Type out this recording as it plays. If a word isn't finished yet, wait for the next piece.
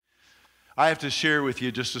I have to share with you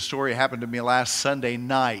just a story that happened to me last Sunday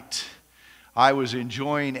night. I was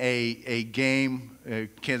enjoying a game.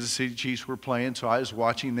 Kansas City Chiefs were playing, so I was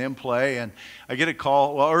watching them play, and I get a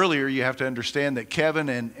call. Well, earlier you have to understand that Kevin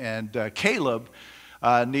and Caleb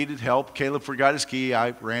needed help. Caleb forgot his key.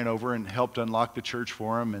 I ran over and helped unlock the church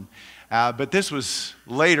for him. But this was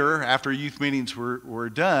later, after youth meetings were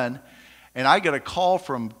done, and I got a call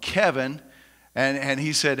from Kevin, and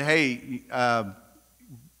he said, "Hey,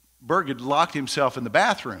 Berg had locked himself in the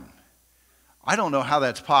bathroom." I don't know how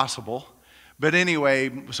that's possible. But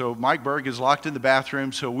anyway, so Mike Berg is locked in the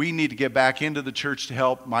bathroom, so we need to get back into the church to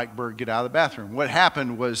help Mike Berg get out of the bathroom. What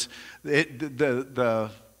happened was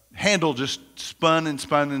the handle just spun and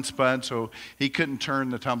spun and spun, so he couldn't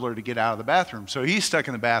turn the tumbler to get out of the bathroom. So he's stuck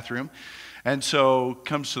in the bathroom, and so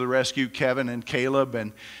comes to the rescue Kevin and Caleb,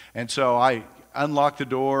 and so I unlocked the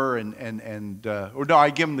door, I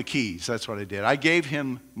gave him the keys. That's what I did. I gave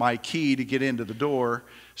him my key to get into the door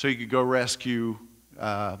so he could go rescue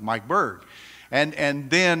Mike Berg. And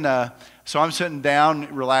then, so I'm sitting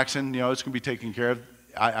down, relaxing, it's going to be taken care of.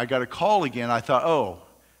 I got a call again. I thought,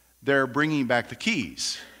 they're bringing back the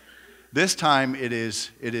keys. This time it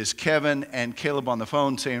is Kevin and Caleb on the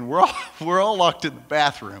phone saying, we're all locked in the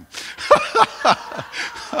bathroom.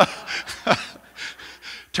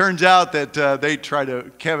 Turns out that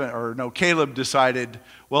Caleb decided,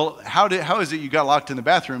 well, how is it you got locked in the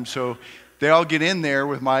bathroom? So they all get in there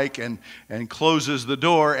with Mike and closes the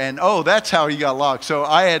door, and that's how he got locked. So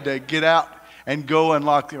I had to get out and go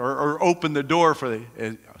unlock or open the door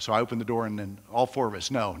so I opened the door, and then all four of us.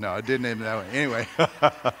 No, it didn't end that way.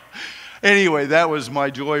 Anyway, that was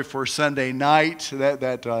my joy for Sunday night.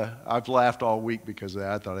 That I've laughed all week because of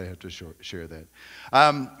that. I thought I had to share that.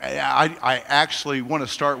 I actually want to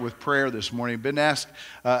start with prayer this morning. Been asked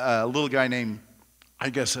a little guy named,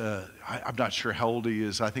 I'm not sure how old he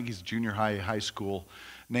is. I think he's junior high school,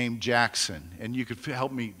 named Jackson. And you could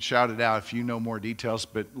help me shout it out if you know more details.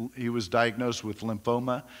 But he was diagnosed with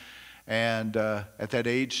lymphoma, and at that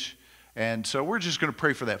age. And so we're just going to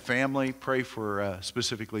pray for that family, pray for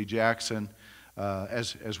specifically Jackson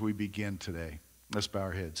as we begin today. Let's bow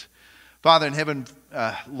our heads. Father in heaven,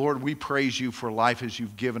 Lord, we praise you for life as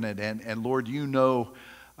you've given it. And Lord, you know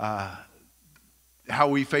how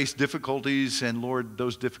we face difficulties. And Lord,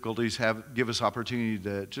 those difficulties give us opportunity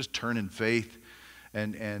to just turn in faith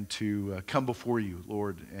and to come before you,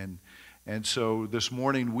 Lord. And so this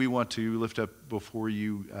morning we want to lift up before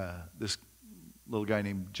you this little guy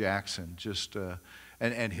named Jackson,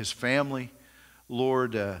 and his family.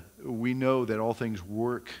 Lord, we know that all things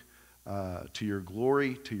work to your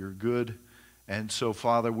glory, to your good. And so,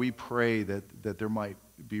 Father, we pray that there might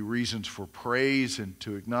be reasons for praise and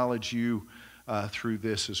to acknowledge you through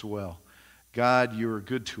this as well. God, you are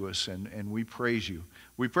good to us, and we praise you.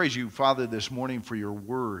 We praise you, Father, this morning for your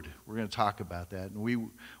word. We're going to talk about that. And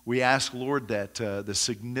we ask, Lord, that the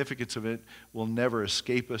significance of it will never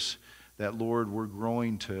escape us. That, Lord, we're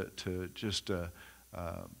growing to just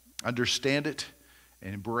understand it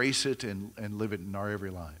and embrace it and live it in our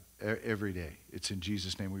every day. It's in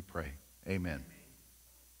Jesus' name we pray. Amen.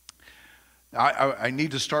 I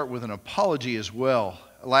need to start with an apology as well.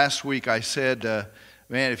 Last week I said,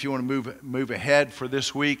 if you want to move ahead for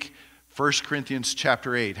this week, 1 Corinthians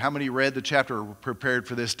chapter 8. How many read the chapter or prepared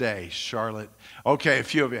for this day? Charlotte. Okay, a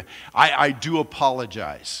few of you. I do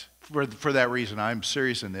apologize for that reason. I'm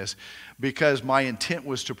serious in this, because my intent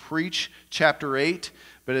was to preach chapter 8,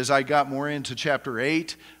 but as I got more into chapter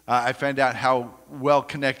 8, I found out how well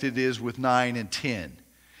connected it is with 9 and 10.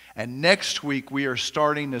 And next week we are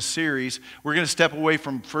starting a series. We're going to step away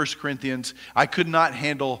from 1 Corinthians. I could not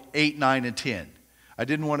handle 8, 9, and 10. I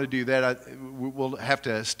didn't want to do that. We'll have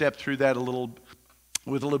to step through that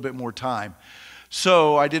with a little bit more time.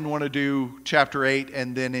 So I didn't want to do chapter 8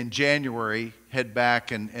 and then in January head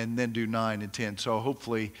back and then do 9 and 10. So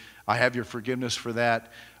hopefully I have your forgiveness for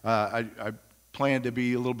that. I plan to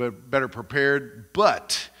be a little bit better prepared,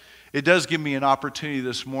 but it does give me an opportunity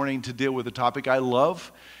this morning to deal with a topic I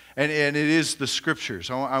love, and it is the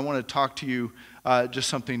scriptures. I want to talk to you just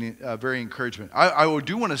something very encouragement. I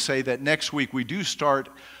do want to say that next week we do start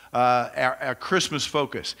our Christmas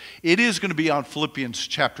focus. It is going to be on Philippians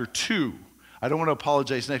chapter 2. I don't want to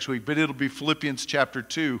apologize next week, but it'll be Philippians chapter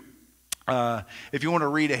 2. If you want to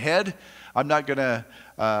read ahead, I'm not going to,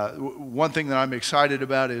 one thing that I'm excited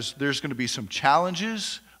about is there's going to be some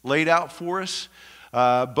challenges laid out for us,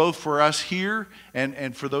 both for us here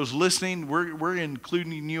and for those listening. We're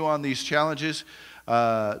including you on these challenges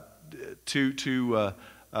to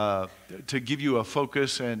give you a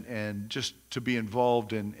focus and just to be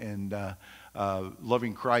involved in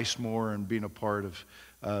loving Christ more and being a part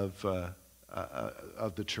of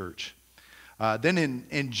of the church. Then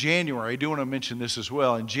in January, I do want to mention this as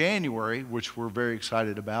well. In January, which we're very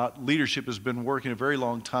excited about, leadership has been working a very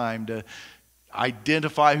long time to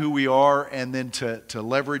identify who we are and then to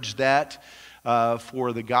leverage that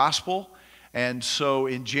for the gospel. And so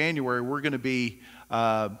in January, we're going to be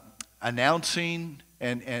announcing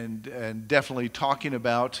and definitely talking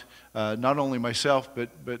about not only myself,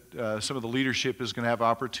 but some of the leadership is going to have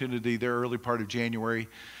opportunity there early part of January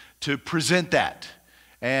to present that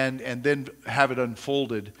and then have it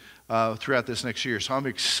unfolded throughout this next year. So I'm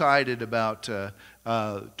excited about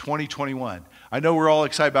 2021. I know we're all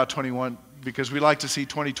excited about 21 because we like to see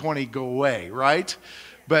 2020 go away, right?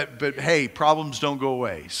 But hey, problems don't go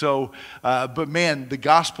away. So, but man, the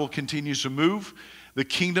gospel continues to move. The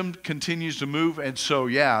kingdom continues to move. And so,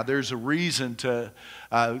 yeah, there's a reason to,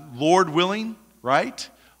 Lord willing, right?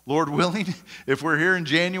 Lord willing, if we're here in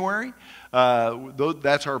January,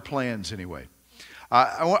 that's our plans anyway.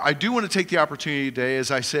 I do want to take the opportunity today,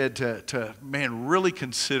 as I said, to really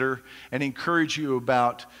consider and encourage you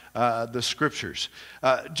about the scriptures.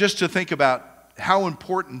 Just to think about how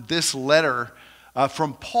important this letter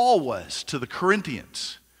from Paul was to the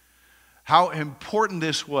Corinthians. How important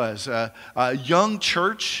this was. A young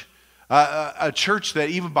church, a church that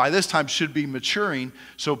even by this time should be maturing.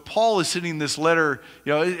 So Paul is sending this letter.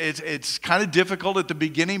 You know, it's kind of difficult at the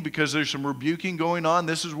beginning because there's some rebuking going on.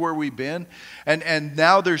 This is where we've been. And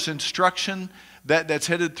now there's instruction that's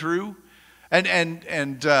headed through. And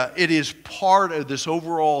it is part of this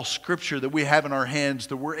overall scripture that we have in our hands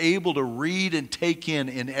that we're able to read and take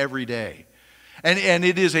in every day. And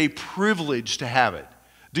it is a privilege to have it.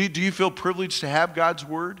 Do you feel privileged to have God's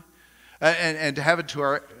word and to have it to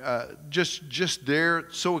our just there,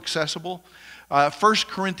 so accessible? 1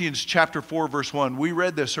 Corinthians chapter 4, verse 1. We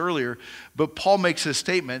read this earlier, but Paul makes a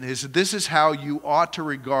statement. This is how you ought to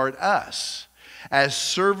regard us, as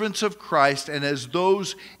servants of Christ and as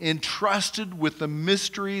those entrusted with the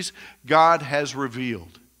mysteries God has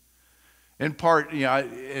revealed. In part, you know,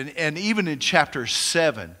 and even in chapter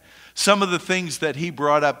 7, some of the things that he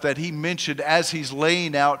brought up, that he mentioned as he's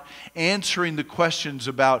laying out, answering the questions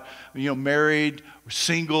about, you know, married, or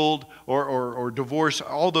singled, or divorced,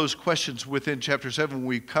 all those questions within chapter 7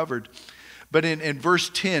 we covered. But in verse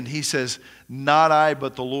 10, he says, "Not I,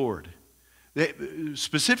 but the Lord."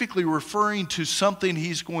 Specifically referring to something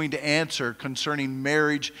he's going to answer concerning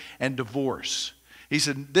marriage and divorce. He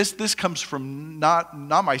said, this comes from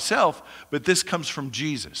not myself, but this comes from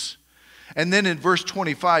Jesus. And then in verse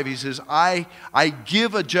 25, he says, I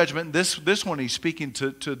give a judgment. This one he's speaking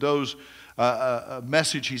to those, a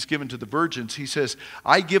message he's given to the virgins. He says,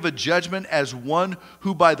 I give a judgment as one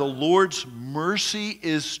who by the Lord's mercy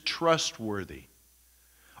is trustworthy.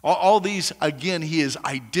 All these, again, he is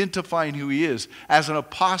identifying who he is as an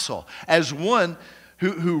apostle, as one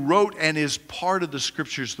who wrote and is part of the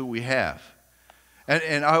scriptures that we have.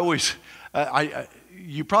 And I always,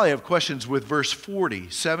 you probably have questions with verse 40.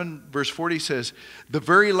 Verse 40 says, the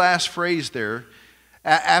very last phrase there,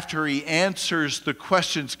 after he answers the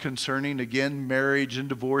questions concerning, again, marriage and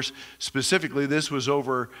divorce, specifically this was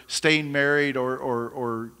over staying married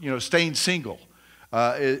or you know, staying single,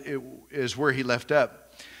 it is where he left up.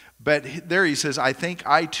 But there he says, I think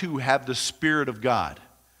I too have the Spirit of God.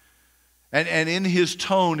 And in his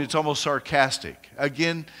tone, it's almost sarcastic.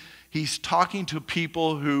 Again, he's talking to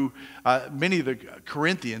people who, many of the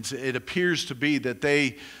Corinthians, it appears to be that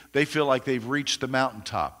they feel like they've reached the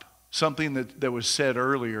mountaintop. Something that was said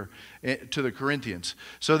earlier to the Corinthians.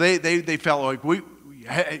 So they felt like,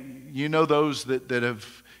 you know, those that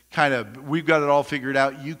have kind of, we've got it all figured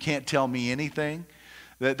out, you can't tell me anything.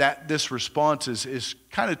 That this response is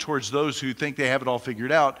kind of towards those who think they have it all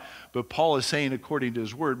figured out. But Paul is saying, according to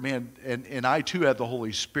his word, man, and I too have the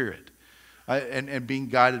Holy Spirit. And being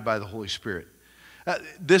guided by the Holy Spirit.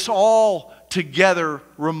 This all together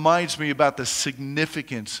reminds me about the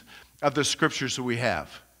significance of the scriptures that we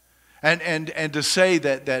have. And to say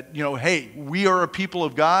that, you know, hey, we are a people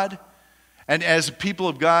of God. And as a people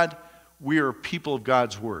of God, we are a people of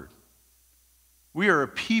God's word. We are a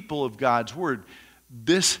people of God's word.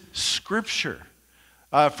 This scripture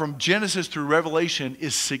from Genesis through Revelation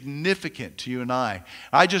is significant to you and I.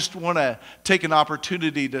 I just want to take an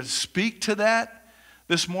opportunity to speak to that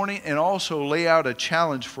this morning and also lay out a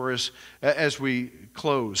challenge for us as we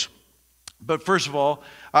close. But first of all,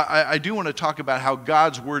 I do want to talk about how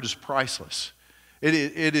God's word is priceless. It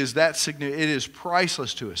is that significant. It is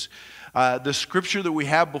priceless to us. The scripture that we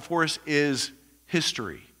have before us is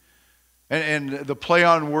history. And the play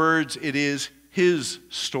on words, it is his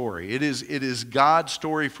story. It is God's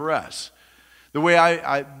story for us.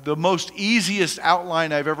 The most easiest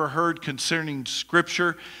outline I've ever heard concerning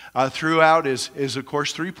Scripture throughout is of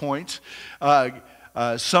course 3 points.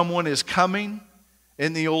 Someone is coming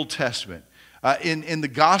in the Old Testament. In the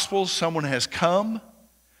Gospels, someone has come,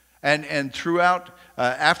 and throughout,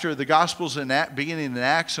 after the Gospels beginning in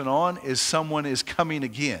Acts and on, someone is coming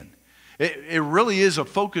again. It really is a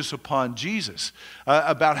focus upon Jesus,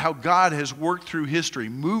 about how God has worked through history,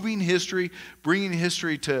 moving history, bringing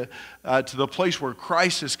history to the place where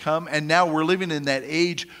Christ has come, and now we're living in that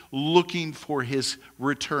age looking for His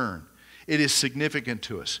return. It is significant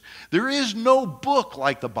to us. There is no book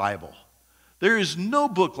like the Bible. There is no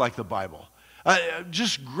book like the Bible.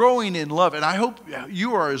 Just growing in love, and I hope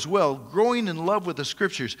you are as well, growing in love with the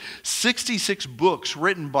Scriptures. 66 books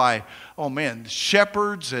written by,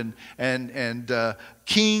 shepherds and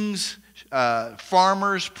kings,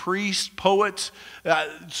 farmers, priests, poets,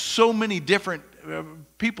 so many different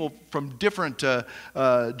people from different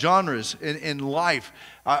genres in life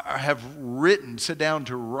have sit down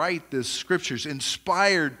to write the Scriptures,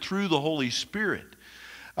 inspired through the Holy Spirit.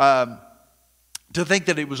 To think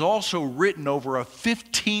that it was also written over a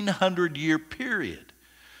 1,500-year period,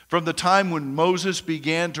 from the time when Moses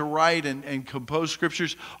began to write and compose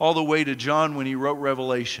Scriptures all the way to John when he wrote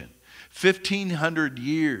Revelation. 1,500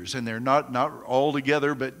 years, and they're not all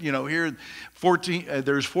together, but here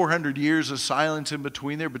there's 400 years of silence in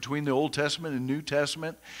between there, between the Old Testament and New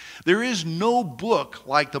Testament. There is no book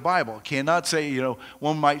like the Bible. Cannot say,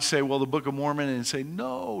 one might say, well, the Book of Mormon, and say,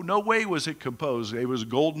 no way was it composed. It was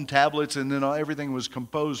golden tablets, and then everything was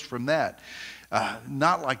composed from that.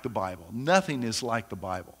 Not like the Bible. Nothing is like the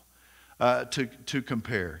Bible to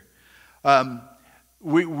compare.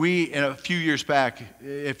 We in a few years back,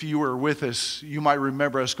 if you were with us, you might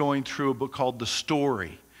remember us going through a book called The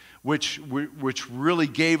Story, which really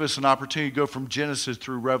gave us an opportunity to go from Genesis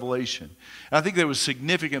through Revelation. And I think that was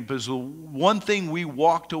significant because the one thing we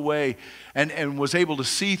walked away and was able to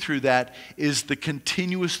see through that is the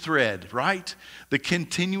continuous thread, right? The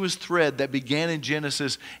continuous thread that began in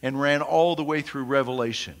Genesis and ran all the way through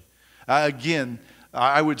Revelation. Again,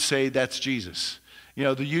 I would say that's Jesus.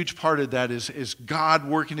 The huge part of that is God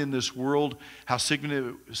working in this world, how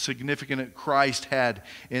significant Christ had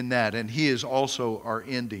in that. And He is also our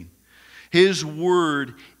ending. His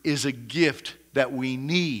Word is a gift that we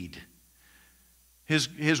need.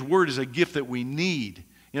 His Word is a gift that we need.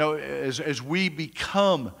 As we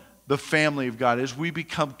become the family of God, as we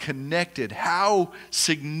become connected, how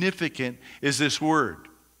significant is this Word?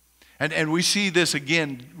 And we see this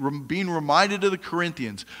again, being reminded of the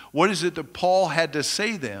Corinthians. What is it that Paul had to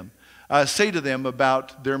say to them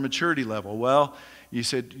about their maturity level? Well, you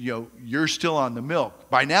said, you're still on the milk.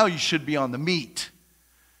 By now you should be on the meat.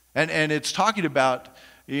 And it's talking about,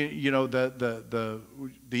 the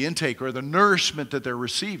intake or the nourishment that they're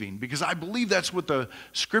receiving. Because I believe that's what the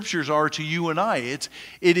Scriptures are to you and I.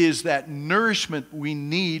 It is that nourishment we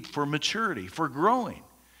need for maturity, for growing.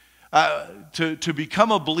 To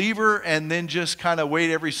become a believer and then just kind of wait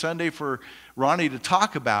every Sunday for Ronnie to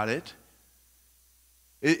talk about it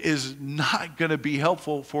is not going to be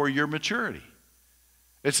helpful for your maturity.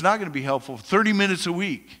 It's not going to be helpful. 30 minutes a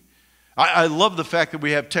week. I love the fact that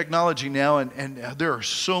we have technology now, and there are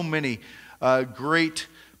so many great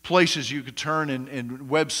places you could turn and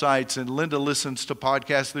websites, and Linda listens to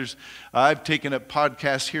podcasts. I've taken up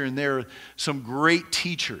podcasts here and there, some great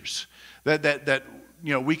teachers that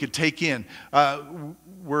we could take in.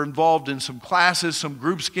 We're involved in some classes, some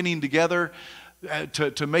groups getting together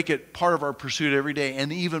to make it part of our pursuit every day,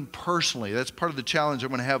 and even personally. That's part of the challenge I'm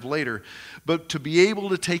going to have later. But to be able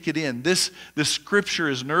to take it in, this Scripture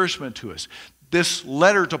is nourishment to us. This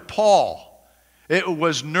letter to Paul, it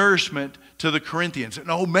was nourishment to the Corinthians.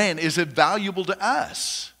 And is it valuable to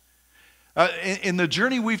us? In the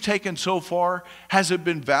journey we've taken so far, has it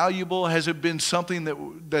been valuable? Has it been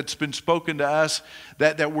something that's been spoken to us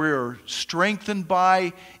that we're strengthened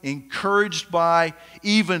by, encouraged by,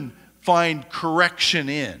 even find correction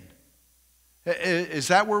in? Is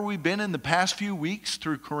that where we've been in the past few weeks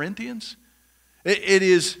through Corinthians? It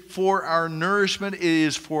is for our nourishment. It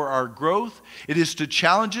is for our growth. It is to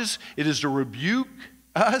challenge us. It is to rebuke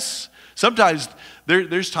us. Sometimes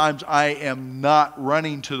there's times I am not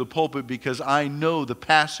running to the pulpit because I know the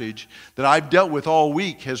passage that I've dealt with all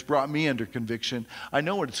week has brought me under conviction. I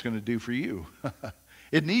know what it's going to do for you.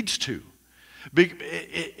 It needs to.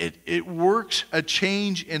 It works a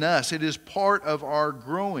change in us. It is part of our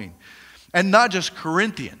growing. And not just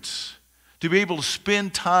Corinthians. To be able to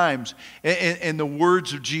spend times in the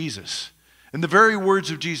words of Jesus. And the very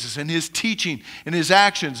words of Jesus and his teaching and his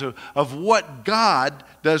actions of what God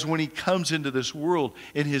does when he comes into this world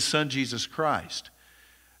in his Son, Jesus Christ.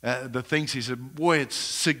 The things he said, boy, it's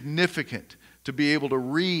significant to be able to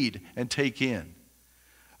read and take in.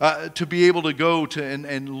 To be able to go to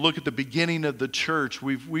and look at the beginning of the church.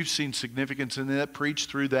 We've seen significance in that, preached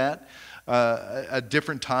through that at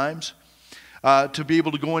different times. To be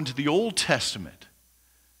able to go into the Old Testament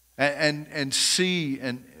and see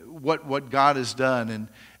what God has done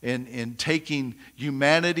in taking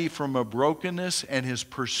humanity from a brokenness and his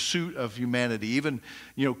pursuit of humanity. Even,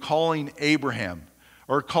 calling Abraham,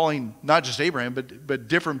 or calling not just Abraham, but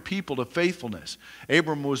different people to faithfulness.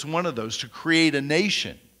 Abram was one of those, to create a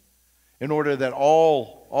nation in order that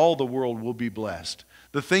all the world will be blessed.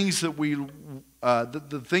 The things that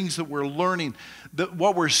the things that we're learning,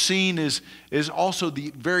 what we're seeing is also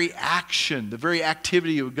the very action, the very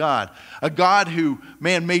activity of God. A God who,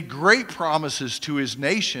 made great promises to his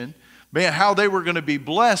nation, how they were going to be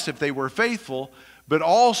blessed if they were faithful, but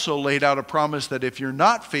also laid out a promise that if you're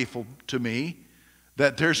not faithful to me,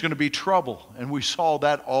 that there's going to be trouble. And we saw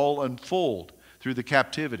that all unfold through the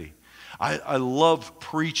captivity. I love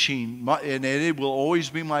preaching, and it will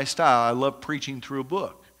always be my style. I love preaching through a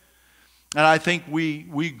book. And I think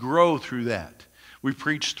we grow through that. We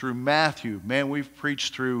preached through Matthew. We've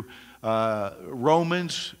preached through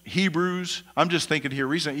Romans, Hebrews. I'm just thinking here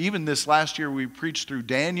recently, even this last year we preached through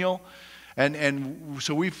Daniel. And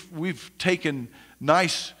so we've taken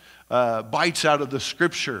nice bites out of the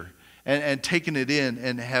Scripture and taken it in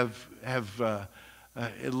and have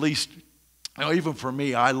at least... even for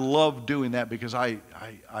me, I love doing that because I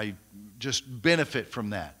just benefit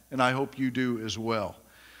from that. And I hope you do as well.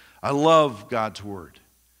 I love God's Word.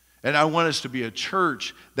 And I want us to be a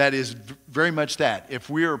church that is very much that. If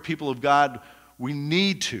we are a people of God, we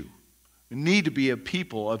need to be a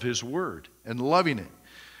people of His Word and loving it.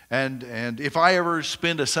 And if I ever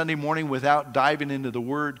spend a Sunday morning without diving into the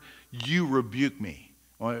Word, you rebuke me.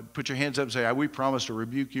 Put your hands up and say, we promise to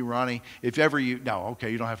rebuke you, Ronnie. If ever you... No,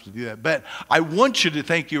 okay, you don't have to do that. But I want you to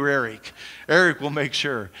thank you, Eric. Eric will make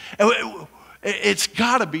sure. It's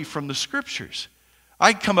got to be from the Scriptures.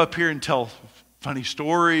 I come up here and tell funny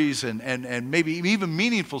stories and maybe even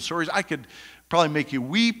meaningful stories. I could probably make you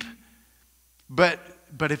weep. But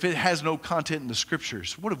if it has no content in the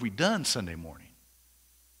Scriptures, what have we done Sunday morning?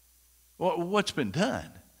 What's been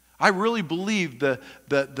done? I really believe the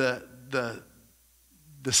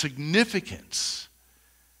significance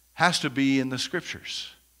has to be in the Scriptures.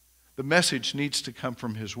 The message needs to come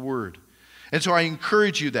from His Word. And so I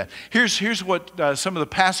encourage you that. Here's what some of the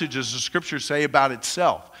passages of Scripture say about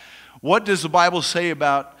itself. What does the Bible say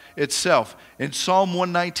about itself? In Psalm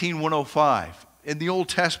 119, 105, in the Old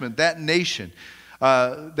Testament, that nation,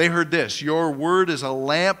 they heard this: your word is a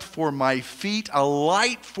lamp for my feet, a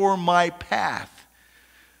light for my path.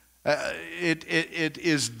 It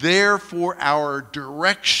is there for our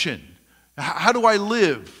direction. How do I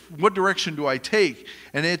live? What direction do I take?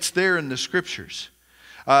 And it's there in the Scriptures.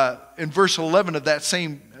 In verse 11 of that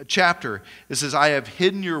same chapter, it says, I have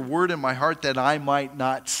hidden your word in my heart that I might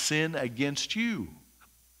not sin against you.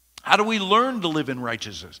 How do we learn to live in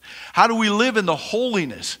righteousness? How do we live in the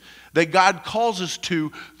holiness that God calls us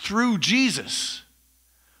to through Jesus?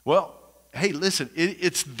 Well, hey, listen,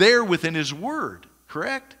 it's there within His Word,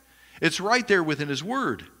 correct? It's right there within His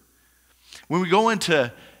Word. When we go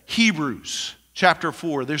into Hebrews chapter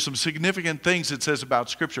 4, there's some significant things it says about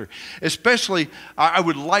Scripture. Especially, I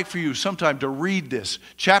would like for you sometime to read this.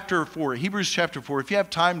 Chapter 4, Hebrews chapter 4. If you have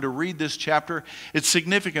time to read this chapter, it's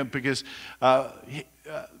significant because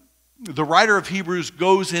the writer of Hebrews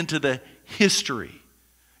goes into the history.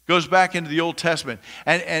 Goes back into the Old Testament.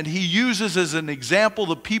 And he uses as an example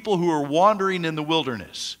the people who are wandering in the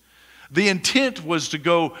wilderness. The intent was to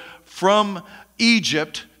go from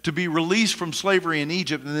Egypt to be released from slavery in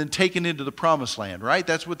Egypt and then taken into the promised land, right?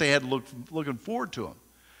 That's what they had looking forward to them.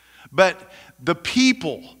 But the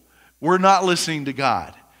people were not listening to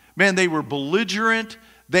God. They were belligerent,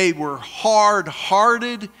 they were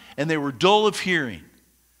hard-hearted, and they were dull of hearing.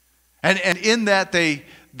 And in that,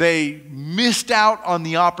 they missed out on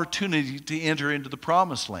the opportunity to enter into the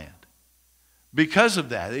promised land. Because of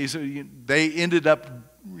that, they ended up,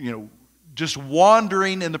 just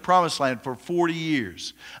wandering in the promised land for 40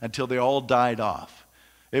 years until they all died off.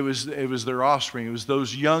 It was their offspring. It was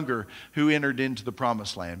those younger who entered into the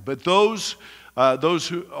promised land. But those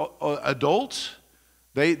adults,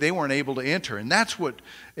 they weren't able to enter. And that's what,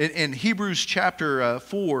 in Hebrews chapter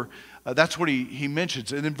 4, that's what he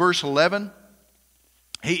mentions. And in verse 11,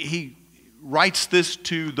 he writes this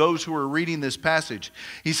to those who are reading this passage.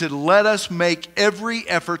 He said, let us make every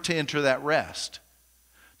effort to enter that rest.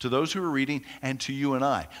 To those who are reading and to you and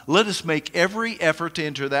I. Let us make every effort to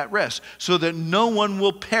enter that rest so that no one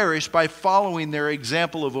will perish by following their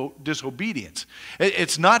example of disobedience.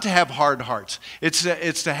 It's not to have hard hearts. It's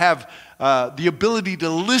to have the ability to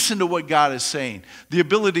listen to what God is saying. The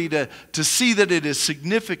ability to see that it is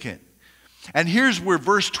significant. And here's where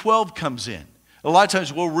verse 12 comes in. A lot of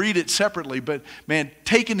times we'll read it separately, but man,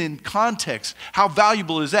 taken in context, how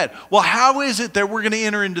valuable is that? Well, how is it that we're going to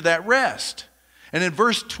enter into that rest? And in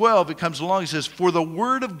verse 12, it comes along and says, for the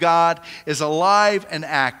word of God is alive and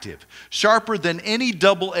active, sharper than any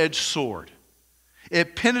double-edged sword.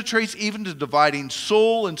 It penetrates even to dividing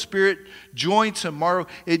soul and spirit, joints and marrow.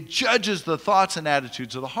 It judges the thoughts and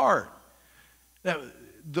attitudes of the heart. Now,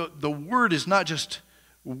 the word is not just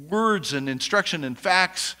words and instruction and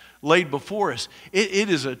facts laid before us. It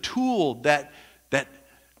is a tool that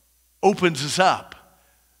opens us up,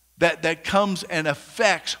 that comes and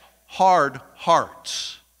affects hard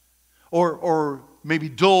hearts, or maybe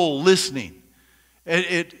dull listening.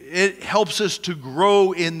 It helps us to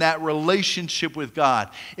grow in that relationship with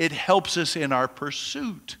God. It helps us in our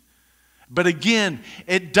pursuit. But again,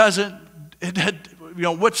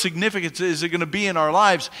 what significance is it going to be in our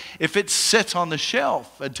lives if it sits on the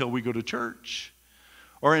shelf until we go to church,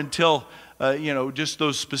 or until just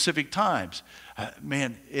those specific times?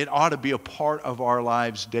 Man, it ought to be a part of our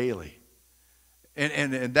lives daily.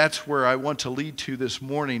 And that's where I want to lead to this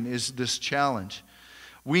morning, is this challenge.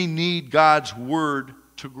 We need God's word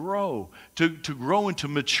to grow into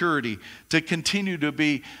maturity, to continue to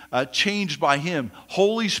be changed by Him.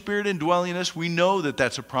 Holy Spirit indwelling us, we know that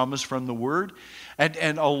that's a promise from the word.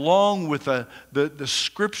 And along with the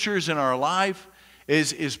scriptures in our life,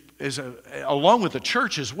 along with the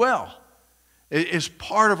church as well, is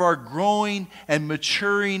part of our growing and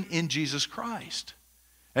maturing in Jesus Christ.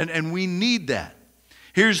 And we need that.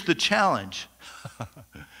 Here's the challenge.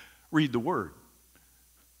 Read the Word.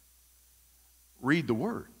 Read the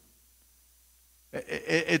Word.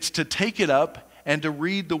 It's to take it up and to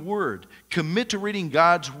read the Word. Commit to reading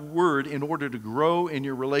God's Word in order to grow in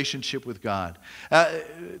your relationship with God.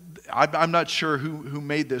 I'm not sure who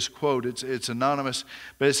made this quote. It's anonymous,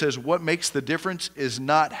 but it says, what makes the difference is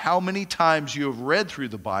not how many times you have read through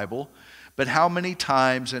the Bible, but how many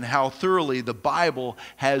times and how thoroughly the Bible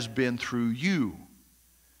has been through you.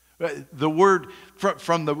 The word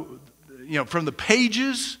from the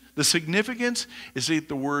pages, the significance is that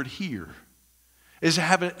the word here is to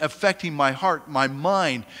have it affecting my heart, my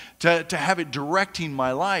mind, to have it directing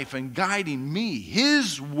my life and guiding me.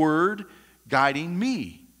 His word guiding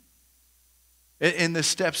me in the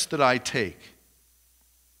steps that I take.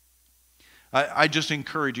 I just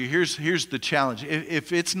encourage you. Here's the challenge.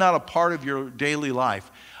 If it's not a part of your daily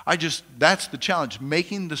life, that's the challenge,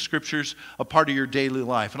 making the scriptures a part of your daily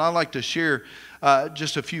life. And I'd like to share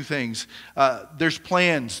just a few things. There's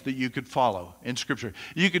plans that you could follow in scripture.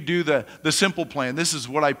 You could do the simple plan. This is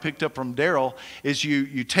what I picked up from Daryl, is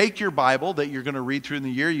you take your Bible that you're going to read through in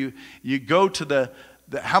the year, you go to the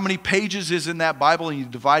how many pages is in that Bible, and you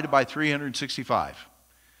divide it by 365.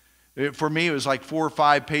 For me, it was like 4 or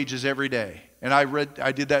 5 pages every day. And I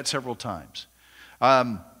did that several times.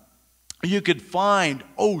 You could find,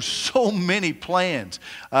 so many plans.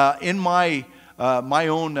 In my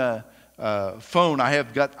own phone,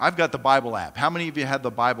 I've got the Bible app. How many of you have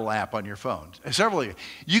the Bible app on your phone? Several of you.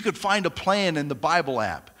 You could find a plan in the Bible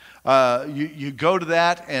app. You go to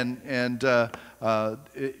that and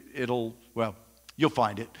you'll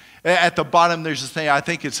find it. At the bottom, there's this thing, I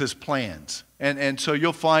think it says plans. And so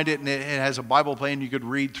you'll find it, and it has a Bible plan you could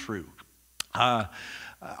read through.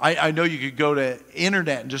 I know you could go to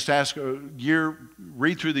internet and just ask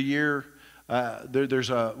read through the year.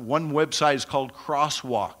 There's one website is called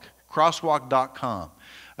crosswalk.com.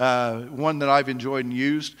 One that I've enjoyed and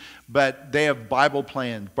used, but they have Bible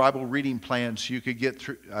reading plans you could get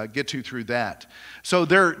through that. So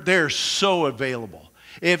they're so available.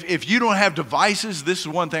 If you don't have devices, this is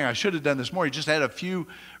one thing I should have done this morning. Just had a few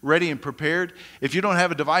ready and prepared. If you don't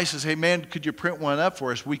have a device, say, man, could you print one up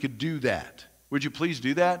for us? We could do that. Would you please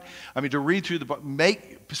do that? I mean, to read through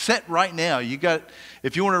set right now.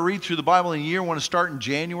 If you want to read through the Bible in a year, want to start in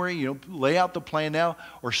January, lay out the plan now,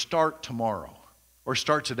 or start tomorrow, or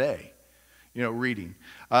start today, reading.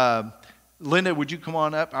 Linda, would you come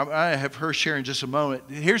on up? I have her share in just a moment.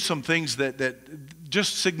 Here's some things that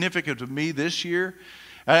just significant to me this year.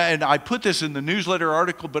 And I put this in the newsletter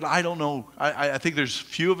article, but I don't know. I think there's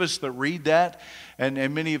few of us that read that, and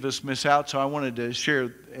many of us miss out, so I wanted to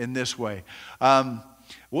share in this way.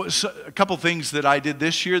 Well, so a couple things that I did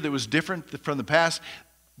this year that was different from the past.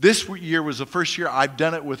 This year was the first year I've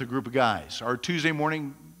done it with a group of guys. Our Tuesday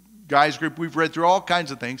morning guys group, we've read through all kinds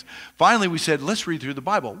of things. Finally, we said, let's read through the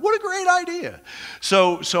Bible. What a great idea.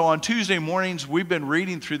 So on Tuesday mornings, we've been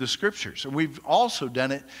reading through the scriptures, and we've also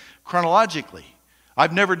done it chronologically.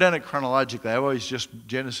 I've never done it chronologically. I've always just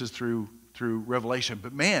Genesis through Revelation.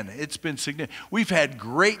 But man, it's been significant. We've had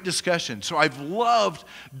great discussions. So I've loved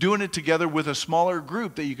doing it together with a smaller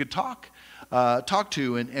group that you could talk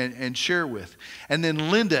to and share with. And then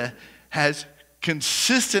Linda has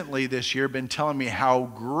consistently this year been telling me how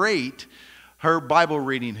great her Bible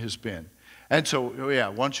reading has been. And so,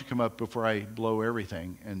 why don't you come up before I blow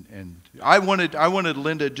everything? And I wanted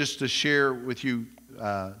Linda just to share with you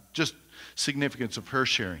just significance of her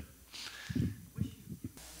sharing.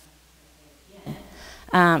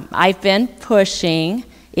 I've been pushing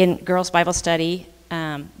in Girls Bible Study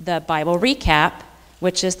the Bible Recap,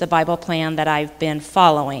 which is the Bible plan that I've been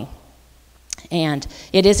following. And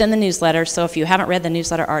it is in the newsletter, so if you haven't read the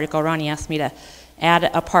newsletter article, Ronnie asked me to add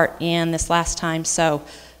a part in this last time, so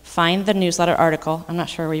find the newsletter article. I'm not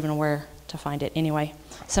sure even where to find it. Anyway,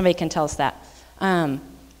 somebody can tell us that.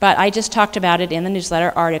 But I just talked about it in the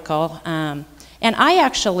newsletter article. And I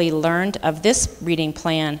actually learned of this reading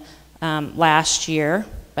plan last year,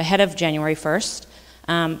 ahead of January 1st,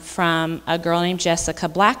 from a girl named Jessica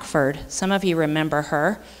Blackford. Some of you remember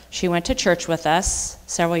her. She went to church with us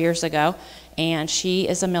several years ago, and she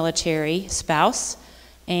is a military spouse,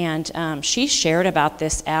 and she shared about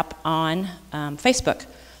this app on Facebook.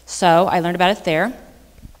 So I learned about it there,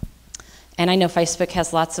 and I know Facebook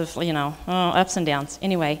has lots of, ups and downs.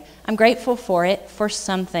 Anyway, I'm grateful for it, for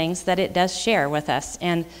some things that it does share with us,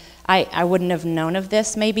 and I wouldn't have known of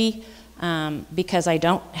this maybe because I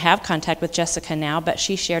don't have contact with Jessica now, but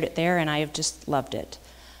she shared it there, and I have just loved it.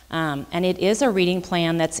 And it is a reading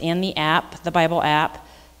plan that's in the app, the Bible app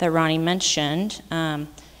that Ronnie mentioned. And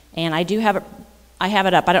I have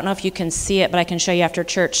it up. I don't know if you can see it, but I can show you after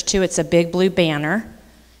church too. It's a big blue banner.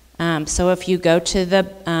 So if you go to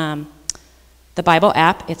the Bible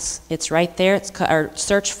app, it's right there. Or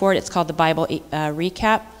search for it. It's called the Bible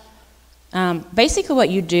Recap. Basically, what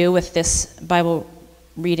you do with this Bible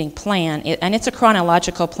reading plan, and it's a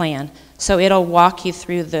chronological plan, so it'll walk you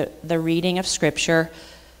through the reading of Scripture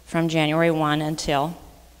from January 1 until,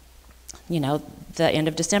 the end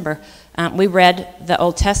of December. We read the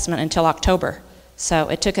Old Testament until October, so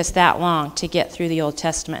it took us that long to get through the Old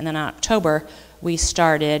Testament, and then in October, we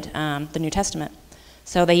started the New Testament.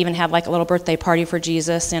 So they even had like a little birthday party for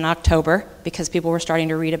Jesus in October because people were starting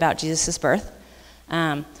to read about Jesus' birth.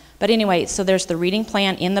 But anyway, so there's the reading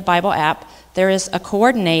plan in the Bible app. There is a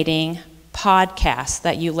coordinating podcast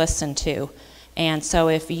that you listen to. And so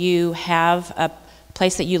if you have a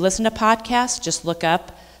place that you listen to podcasts, just look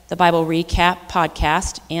up the Bible Recap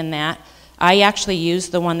podcast in that. I actually use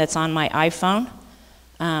the one that's on my iPhone.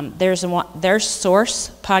 Their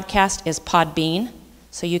source podcast is Podbean,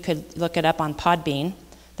 so you could look it up on Podbean.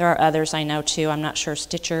 There are others I know too. I'm not sure,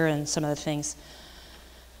 Stitcher and some of the things.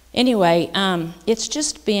 Anyway, it's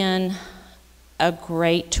just been a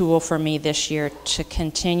great tool for me this year to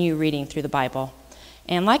continue reading through the Bible.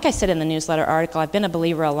 And like I said in the newsletter article, I've been a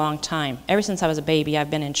believer a long time. Ever since I was a baby, I've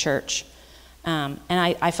been in church. And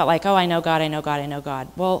I felt like, I know God, I know God, I know God.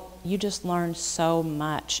 Well, you just learn so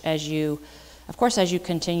much as you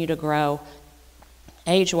continue to grow,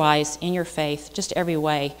 age-wise, in your faith, just every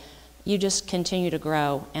way. You just continue to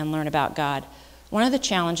grow and learn about God. One of the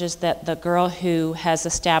challenges that the girl who has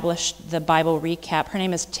established the Bible Recap, her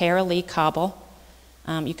name is Tara Lee Cobble.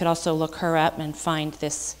 You could also look her up and find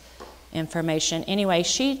this information. Anyway,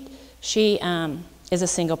 she is a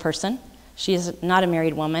single person. She is not a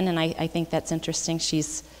married woman, and I think that's interesting.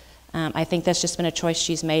 I think that's just been a choice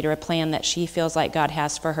she's made or a plan that she feels like God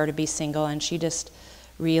has for her to be single, and she just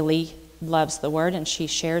really loves the Word, and she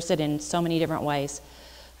shares it in so many different ways.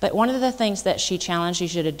 But one of the things that she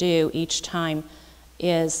challenges you to do each time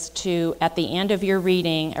is to, at the end of your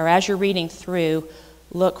reading, or as you're reading through,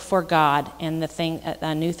 look for God and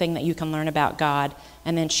a new thing that you can learn about God.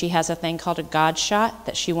 And then she has a thing called a God shot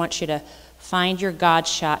that she wants you to find your God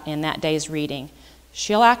shot in that day's reading.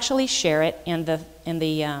 She'll actually share it in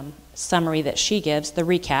the summary that she gives, the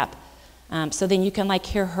recap. So then you can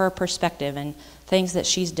hear her perspective and things that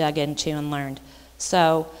she's dug into and learned.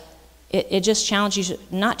 So it just challenges you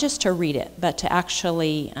not just to read it, but to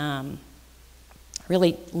actually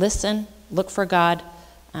really listen, look for God,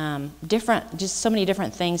 just so many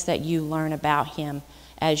different things that you learn about Him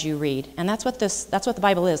as you read. And that's what the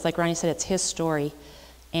Bible is. Like Ronnie said, it's His story,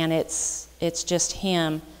 and it's just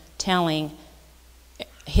Him telling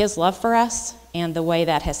his love for us and the way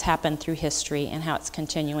that has happened through history and how it's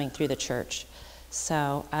continuing through the church.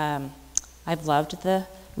 So I've loved the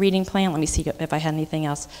reading plan. Let me see if I had anything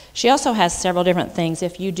else. She also has several different things.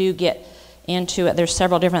 If you do get into it, there's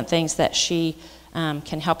several different things that she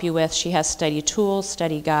can help you with. She has study tools,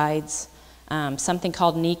 study guides, something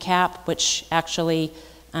called Kneecap, which actually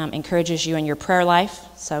encourages you in your prayer life,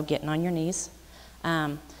 so getting on your knees.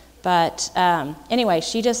 But anyway,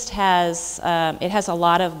 she just has, it has a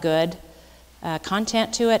lot of good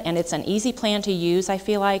content to it, and it's an easy plan to use, I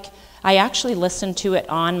feel like. I actually listen to it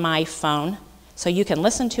on my phone, so you can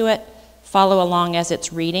listen to it, follow along as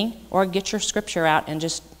it's reading, or get your scripture out and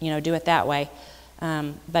just, do it that way.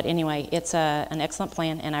 But anyway, it's an excellent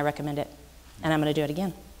plan, and I recommend it. And I'm going to do it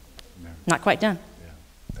again. Amen. Not quite done. Yeah,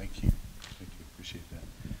 thank you. Thank you. Appreciate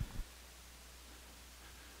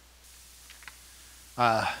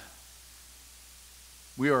that.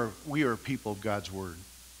 We are people of God's Word.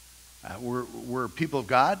 We're people of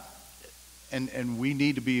God, and we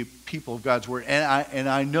need to be people of God's Word. And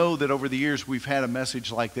I know that over the years we've had a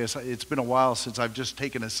message like this. It's been a while since I've just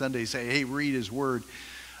taken a Sunday and say, hey, read His Word.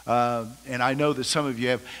 And I know that some of you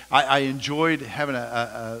have. I enjoyed having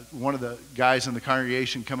one of the guys in the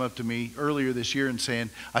congregation come up to me earlier this year and saying,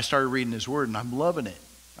 I started reading His Word and I'm loving it.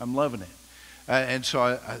 I'm loving it. And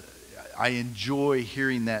so I enjoy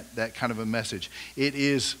hearing that kind of a message. It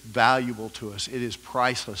is valuable to us. It is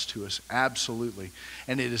priceless to us, absolutely.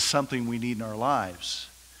 And it is something we need in our lives.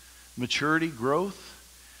 Maturity, growth,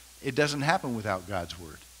 it doesn't happen without God's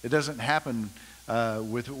Word. It doesn't happen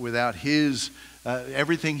without His,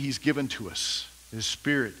 everything He's given to us, His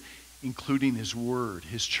Spirit, including His Word,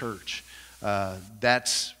 His church.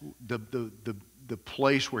 That's the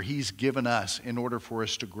place where He's given us in order for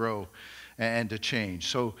us to grow and to change.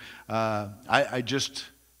 So I just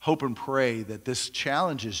hope and pray that this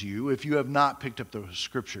challenges you, if you have not picked up those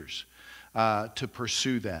scriptures, to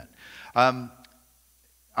pursue that.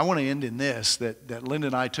 I want to end in this, that Linda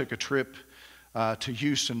and I took a trip to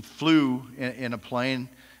Houston, flew in a plane.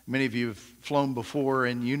 Many of you have flown before,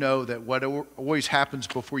 and you know that what always happens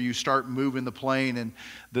before you start moving the plane, and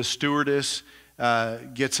the stewardess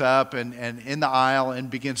gets up and in the aisle and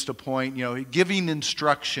begins to point, giving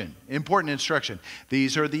instruction, important instruction.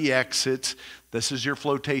 These are the exits. This is your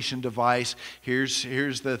flotation device. Here's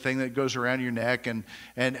the thing that goes around your neck, and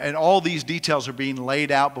all these details are being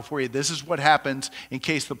laid out before you. This is what happens in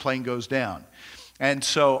case the plane goes down. And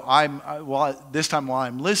so this time while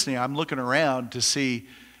I'm listening, I'm looking around to see,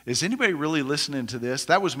 is anybody really listening to this?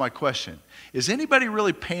 That was my question. Is anybody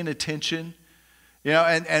really paying attention?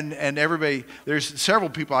 And everybody, there's several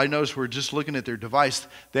people I noticed were just looking at their device.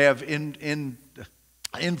 They have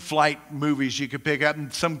in-flight movies you could pick up,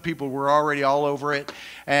 and some people were already all over it,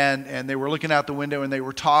 and they were looking out the window, and they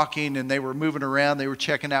were talking, and they were moving around. They were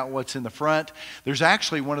checking out what's in the front. There's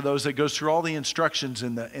actually one of those that goes through all the instructions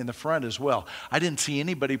in the front as well. I didn't see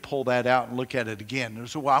anybody pull that out and look at it again.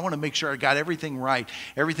 So, I want to make sure I got everything right,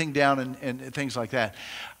 everything down, and things like that.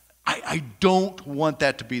 I don't want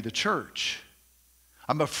that to be the church.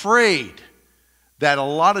 I'm afraid that a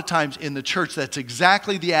lot of times in the church, that's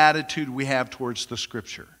exactly the attitude we have towards the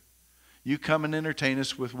Scripture. You come and entertain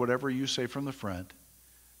us with whatever you say from the front,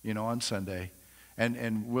 on Sunday,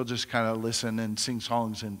 and we'll just kind of listen and sing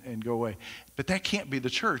songs and go away. But that can't be the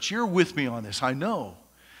church. You're with me on this, I know.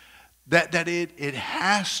 That it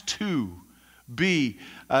has to be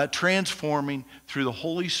transforming through the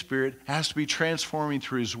Holy Spirit, has to be transforming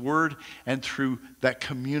through His Word and through that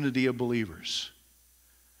community of believers.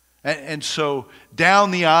 And so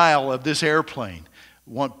down the aisle of this airplane,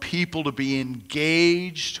 want people to be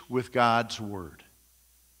engaged with God's Word.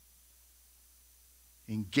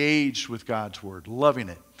 Engaged with God's Word, loving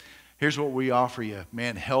it. Here's what we offer you,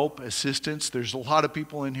 man, help, assistance. There's a lot of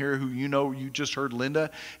people in here who you just heard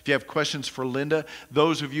Linda. If you have questions for Linda,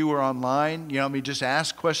 those of you who are online, just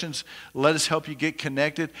ask questions. Let us help you get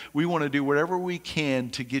connected. We want to do whatever we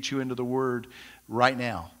can to get you into the Word right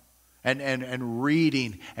now. And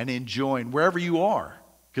reading and enjoying wherever you are,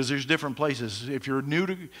 because there's different places. If you're new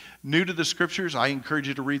to the Scriptures, I encourage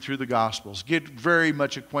you to read through the Gospels. Get very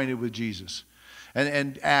much acquainted with Jesus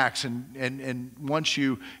and Acts. And once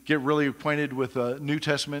you get really acquainted with the New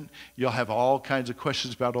Testament, you'll have all kinds of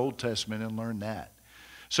questions about Old Testament and learn that.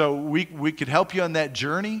 So we could help you on that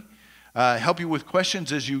journey, help you with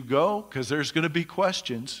questions as you go, because there's going to be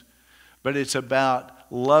questions. But it's about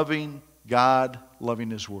loving God, loving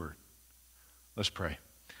His Word. Let's pray.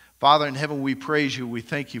 Father in heaven, we praise You. We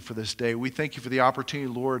thank You for this day. We thank You for the opportunity,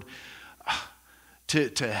 Lord,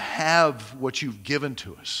 to have what You've given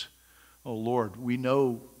to us. Oh, Lord, we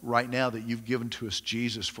know right now that you've given to us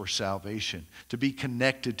Jesus for salvation, to be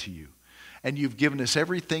connected to you. And you've given us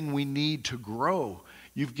everything we need to grow.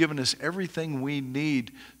 You've given us everything we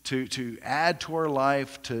need to add to our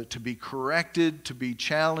life, to be corrected, to be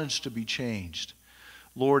challenged, to be changed.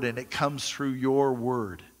 Lord, and it comes through your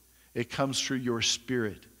word. It comes through your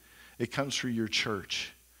spirit. It comes through your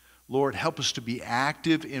church. Lord, help us to be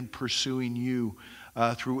active in pursuing you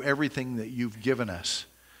through everything that you've given us,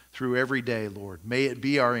 through every day, Lord. May it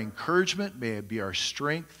be our encouragement. May it be our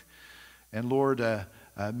strength. And Lord,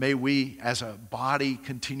 may we as a body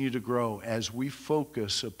continue to grow as we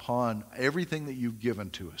focus upon everything that you've given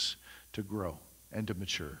to us to grow and to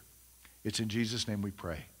mature. It's in Jesus' name we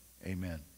pray. Amen.